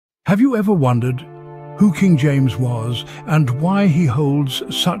Have you ever wondered who King James was and why he holds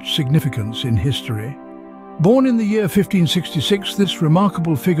such significance in history? Born in the year 1566, this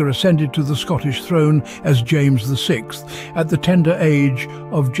remarkable figure ascended to the Scottish throne as James VI at the tender age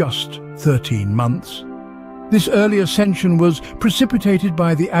of just 13 months. This early ascension was precipitated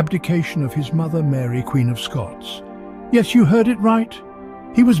by the abdication of his mother Mary, Queen of Scots. Yes, you heard it right.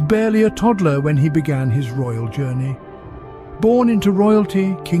 He was barely a toddler when he began his royal journey. Born into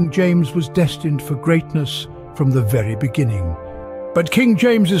royalty, King James was destined for greatness from the very beginning. But King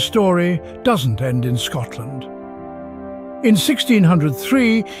James's story doesn't end in Scotland. In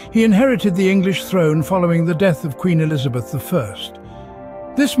 1603, he inherited the English throne following the death of Queen Elizabeth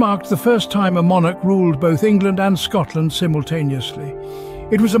I. This marked the first time a monarch ruled both England and Scotland simultaneously.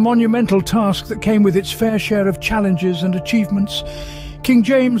 It was a monumental task that came with its fair share of challenges and achievements. King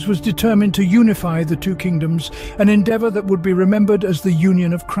James was determined to unify the two kingdoms, an endeavour that would be remembered as the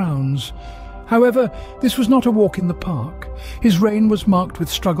Union of Crowns. However, this was not a walk in the park. His reign was marked with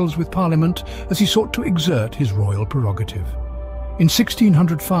struggles with Parliament as he sought to exert his royal prerogative. In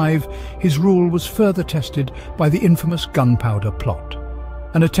 1605, his rule was further tested by the infamous Gunpowder Plot,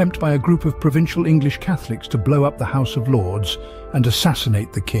 an attempt by a group of provincial English Catholics to blow up the House of Lords and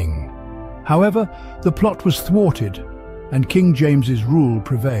assassinate the king. However, the plot was thwarted, and King James's rule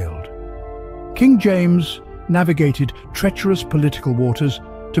prevailed. King James navigated treacherous political waters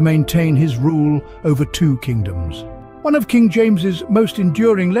to maintain his rule over two kingdoms. One of King James's most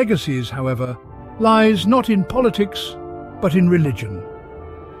enduring legacies, however, lies not in politics, but in religion.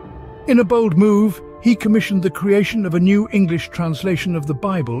 In a bold move, he commissioned the creation of a new English translation of the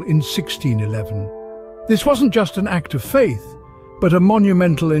Bible in 1611. This wasn't just an act of faith, but a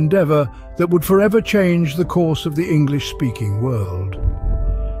monumental endeavour that would forever change the course of the English-speaking world.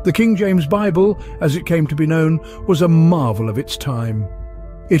 The King James Bible, as it came to be known, was a marvel of its time.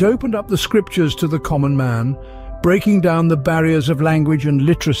 It opened up the scriptures to the common man, breaking down the barriers of language and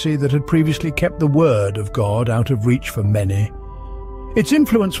literacy that had previously kept the Word of God out of reach for many. Its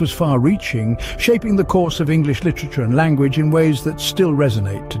influence was far-reaching, shaping the course of English literature and language in ways that still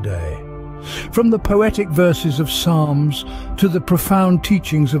resonate today. From the poetic verses of Psalms to the profound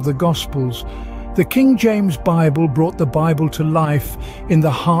teachings of the Gospels, the King James Bible brought the Bible to life in the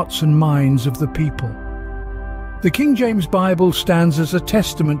hearts and minds of the people. The King James Bible stands as a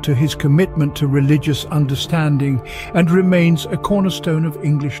testament to his commitment to religious understanding and remains a cornerstone of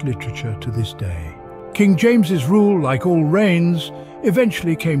English literature to this day. King James's rule, like all reigns,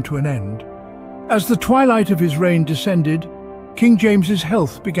 eventually came to an end. As the twilight of his reign descended, King James's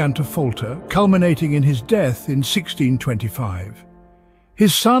health began to falter, culminating in his death in 1625.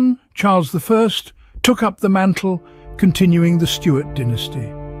 His son, Charles I, took up the mantle, continuing the Stuart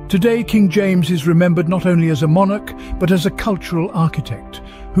dynasty. Today, King James is remembered not only as a monarch, but as a cultural architect,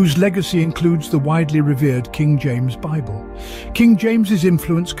 whose legacy includes the widely revered King James Bible. King James's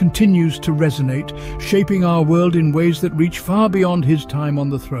influence continues to resonate, shaping our world in ways that reach far beyond his time on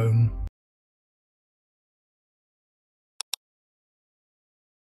the throne.